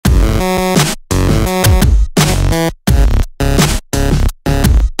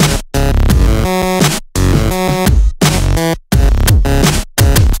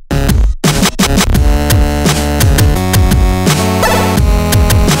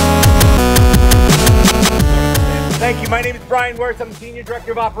Thank you. My name is Brian Wirtz. I'm the Senior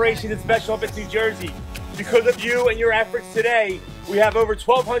Director of Operations at Special Olympics New Jersey. Because of you and your efforts today, we have over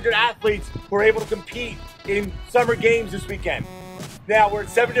 1,200 athletes who are able to compete in summer games this weekend. Now, we're at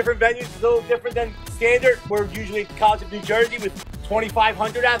 7 different venues. It's a little different than standard. We're usually at College of New Jersey with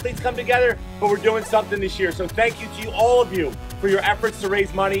 2,500 athletes come together, but we're doing something this year. So thank you to all of you for your efforts to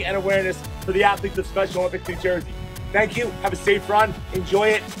raise money and awareness for the athletes of Special Olympics New Jersey. Thank you. Have a safe run. Enjoy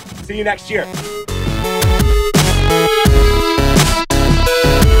it. See you next year.